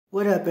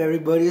What up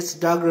everybody, it's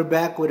Dogger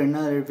back with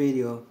another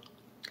video.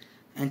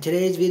 In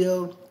today's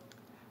video,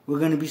 we're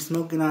going to be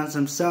smoking on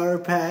some Sour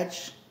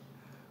Patch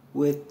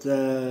with,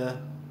 what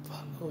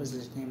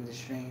was the name of the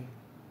strain?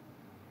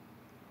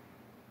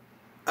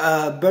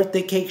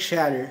 Birthday Cake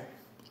Shatter.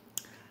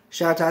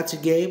 Shout out to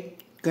Gabe,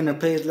 gonna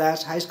play his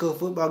last high school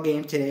football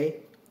game today.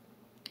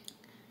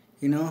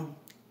 You know,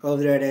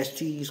 over there at SG,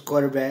 he's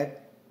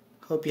quarterback.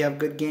 Hope you have a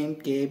good game,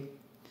 Gabe.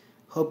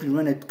 Hope you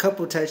run a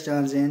couple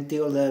touchdowns in.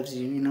 Theo loves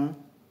you, you know.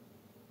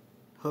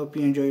 Hope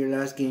you enjoy your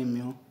last game,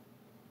 yo.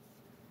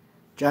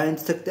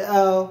 Giants took the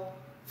L,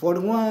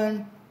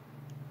 4-1.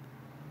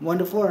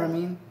 1-4, I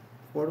mean.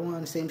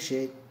 4-1, same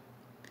shit.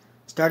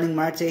 Starting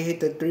Marte hit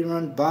the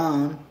 3-run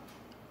bomb.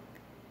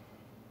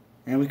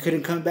 And we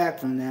couldn't come back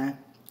from that.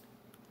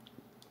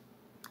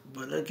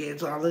 But look,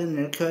 it's all in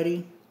there,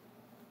 Cuddy.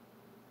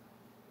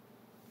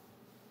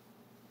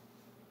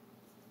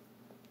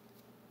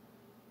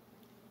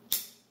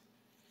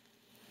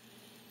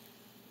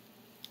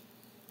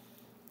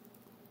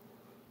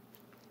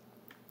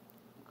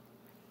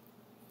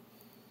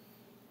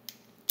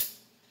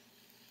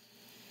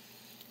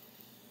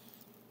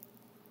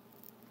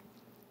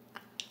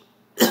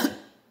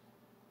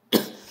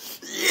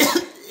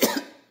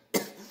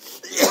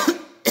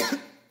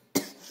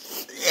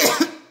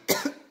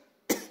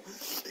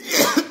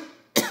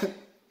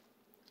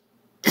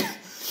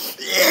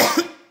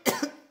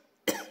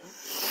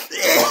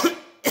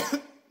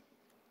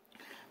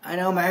 I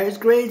know my hair's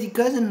crazy,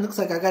 cousin. It looks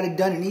like I got it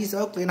done in East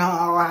Oakland.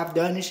 How I have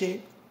done this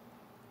shit,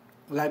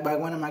 like by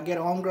one of my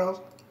ghetto homegirls.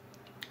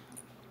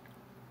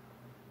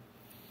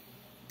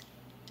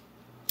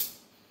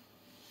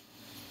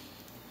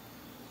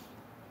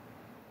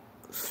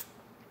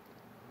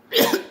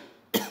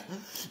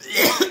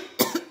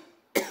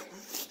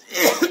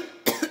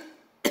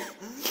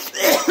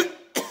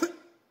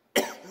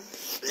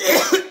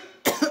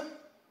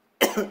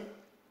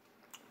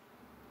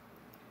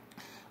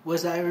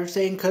 Was I ever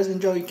saying,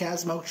 Cousin Joe, you can't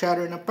smoke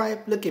shatter in a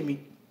pipe? Look at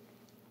me.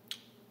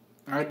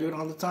 I do it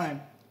all the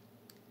time.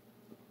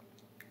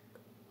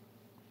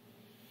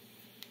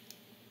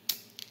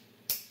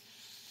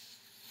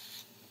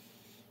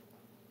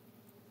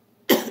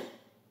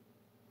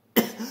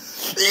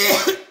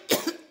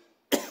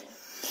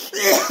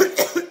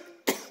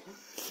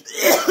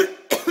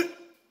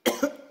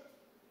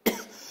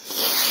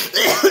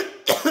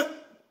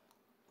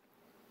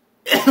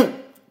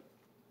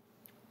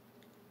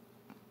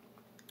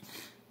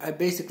 I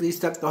basically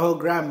stuck the whole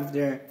gram of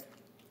their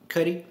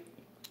cutty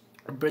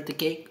or birthday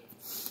cake.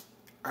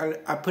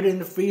 I put it in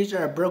the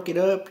freezer, I broke it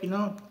up, you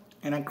know,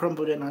 and I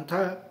crumbled it on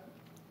top.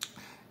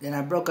 Then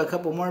I broke a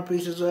couple more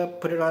pieces up,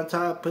 put it on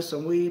top, put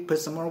some weed, put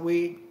some more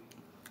weed,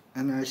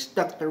 and I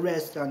stuck the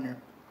rest on there.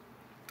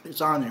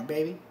 It's on there,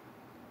 baby.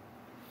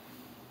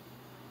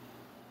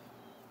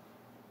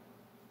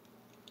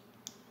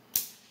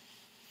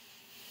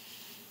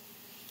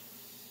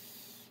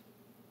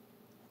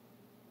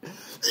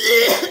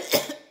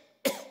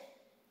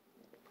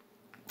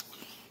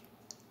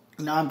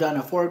 Now I'm down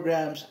to 4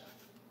 grams.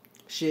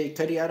 Shit,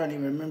 Cuddy, I don't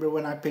even remember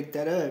when I picked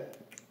that up.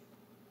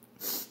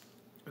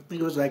 I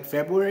think it was like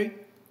February.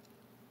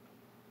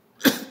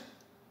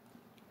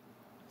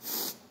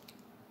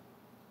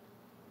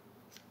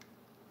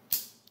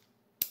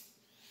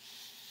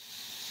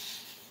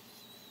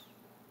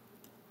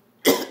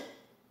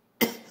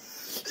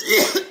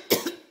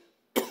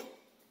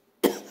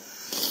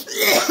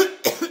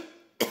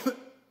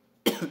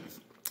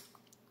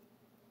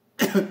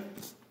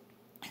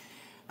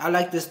 I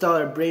like the style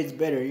of braids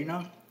better, you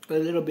know? A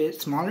little bit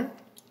smaller.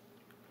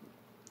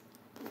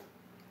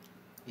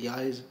 Yeah,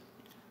 he's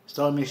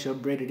told me she'll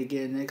braid it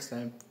again next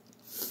time.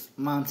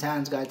 Mom's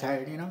hands got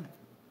tired, you know?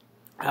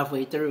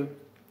 Halfway through.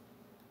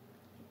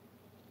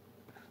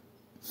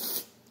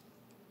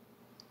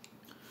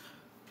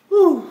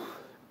 Whew.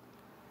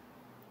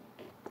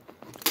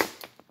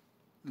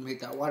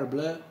 Make that water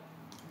blood.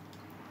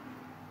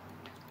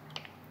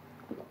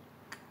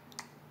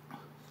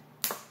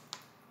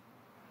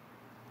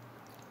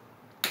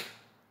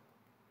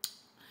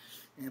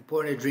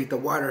 Important to drink the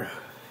water.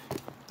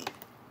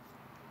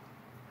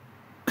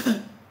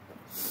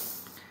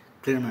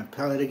 Clear my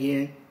palate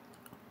again.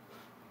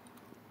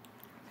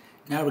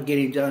 Now we're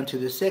getting down to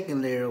the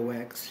second layer of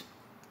wax.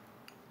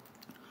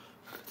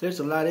 There's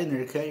a lot in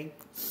there, okay?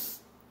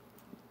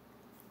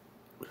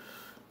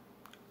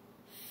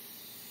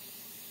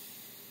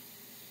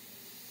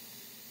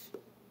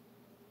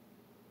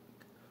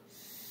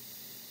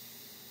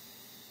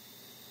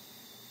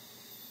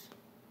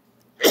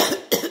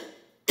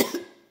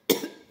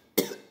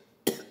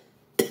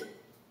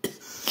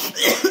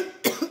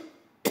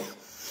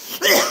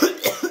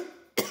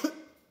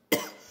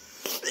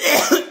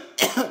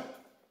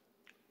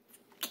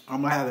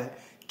 I'm gonna have a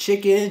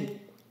chicken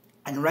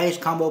and rice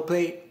combo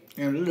plate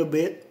in a little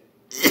bit.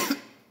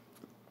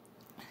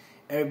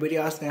 Everybody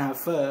else can have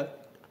fun.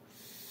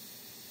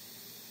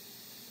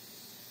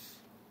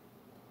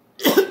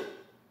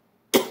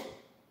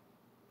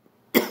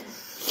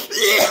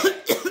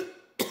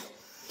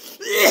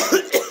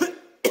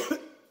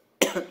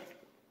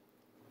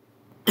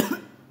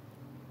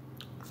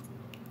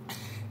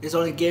 It's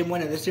only game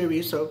 1 of the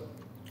series, so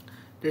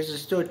there's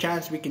still a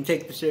chance we can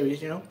take the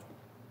series, you know.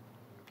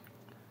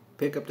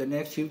 Pick up the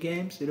next 2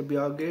 games, it'll be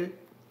all good.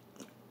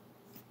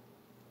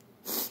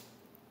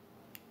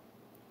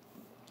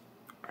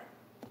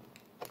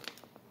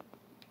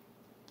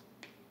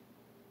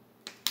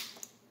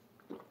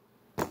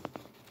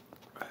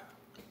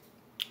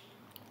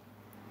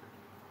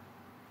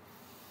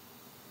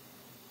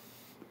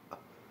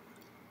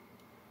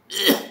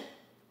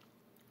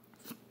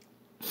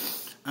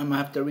 I'm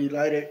gonna have to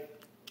relight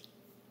it.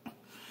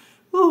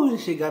 Ooh,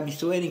 this shit got me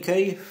sweating,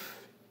 Cuddy.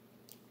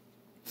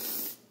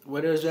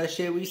 What is that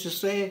shit we used to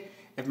say?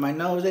 If my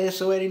nose ain't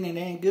sweating, it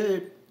ain't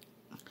good.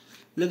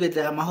 Look at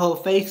that, my whole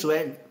face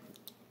sweating.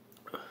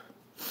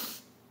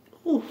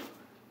 Ooh.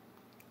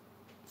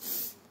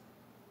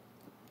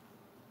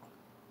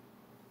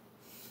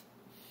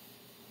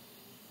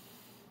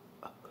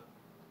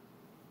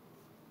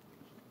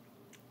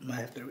 I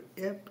have to,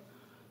 yep.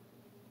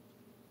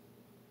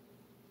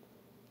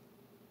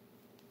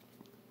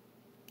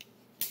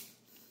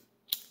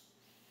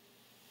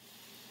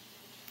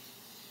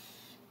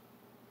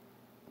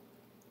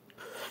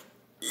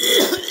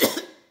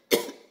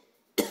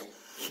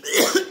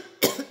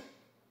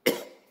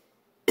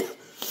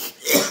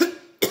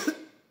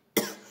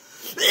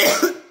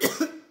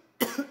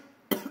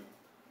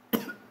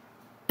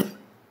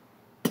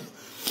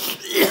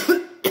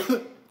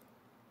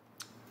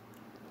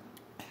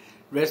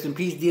 Rest in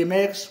peace,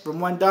 DMX. From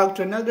one dog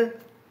to another.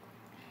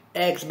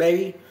 X,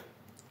 baby.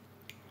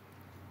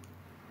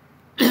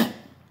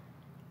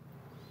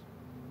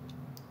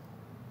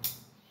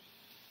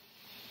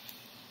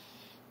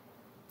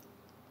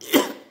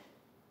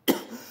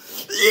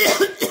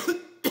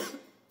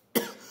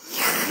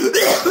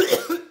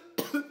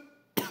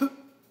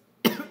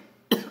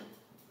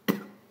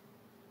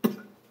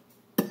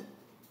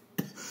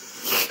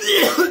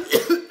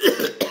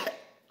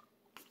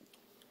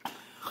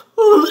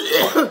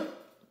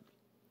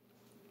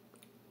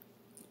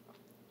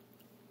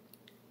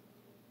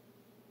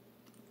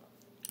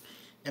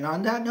 And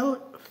on that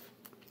note,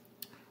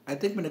 I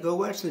think I'm going to go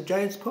watch the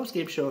Giants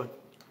postgame show.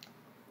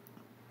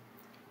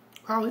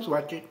 I always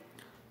watch it,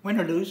 win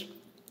or lose.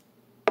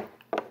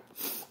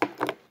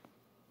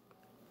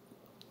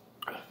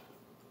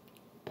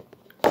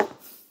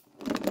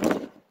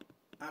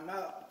 I'm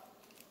out.